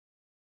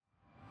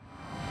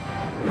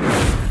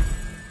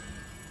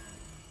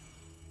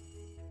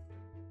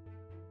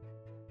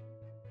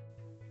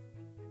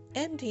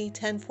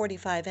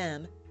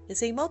MD1045M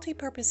is a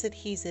multi-purpose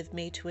adhesive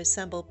made to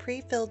assemble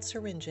pre-filled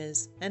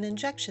syringes and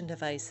injection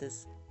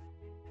devices.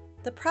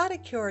 The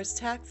product cures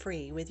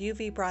tack-free with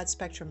UV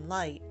broad-spectrum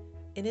light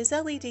and is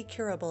LED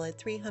curable at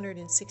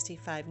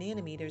 365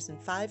 nanometers in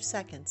 5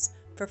 seconds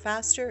for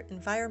faster,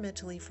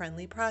 environmentally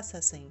friendly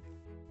processing.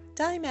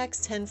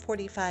 Dymax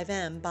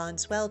 1045M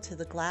bonds well to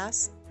the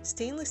glass,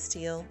 stainless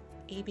steel,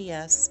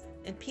 ABS,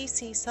 and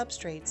PC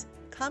substrates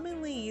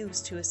commonly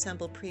used to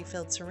assemble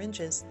pre-filled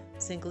syringes,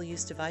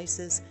 single-use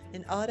devices,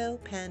 and auto,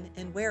 pen,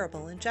 and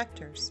wearable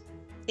injectors.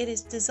 It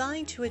is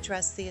designed to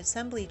address the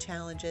assembly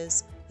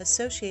challenges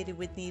associated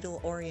with needle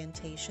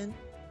orientation,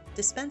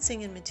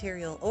 dispensing and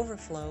material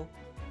overflow,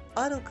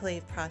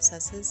 autoclave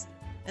processes,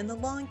 and the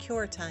long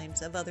cure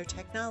times of other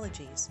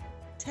technologies.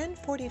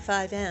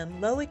 1045M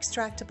low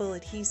extractable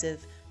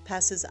adhesive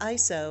passes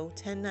ISO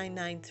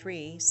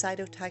 10993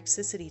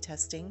 cytotoxicity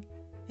testing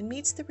and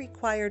meets the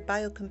required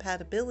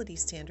biocompatibility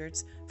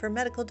standards for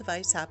medical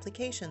device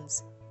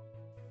applications.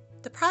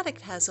 The product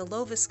has a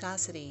low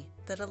viscosity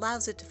that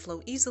allows it to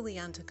flow easily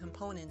onto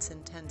components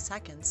in 10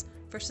 seconds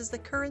versus the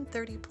current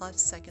 30+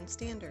 second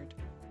standard.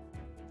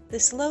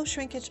 This low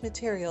shrinkage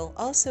material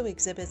also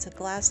exhibits a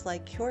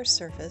glass-like cure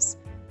surface,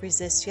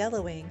 resists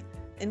yellowing,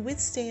 and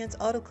withstands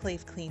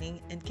autoclave cleaning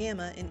and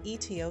gamma and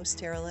ETO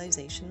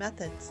sterilization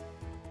methods.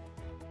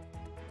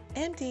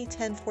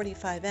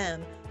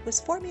 MD1045M was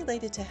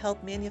formulated to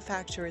help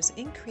manufacturers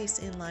increase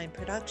inline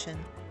production,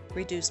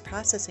 reduce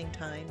processing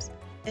times,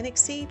 and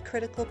exceed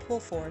critical pull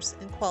force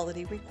and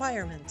quality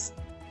requirements.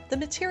 The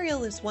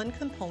material is one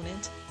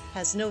component,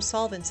 has no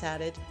solvents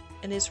added,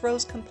 and is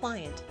RoHS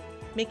compliant,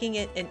 making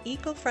it an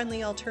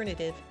eco-friendly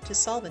alternative to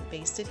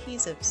solvent-based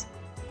adhesives.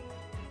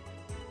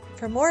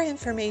 For more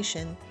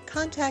information,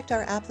 contact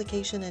our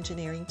application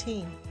engineering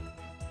team.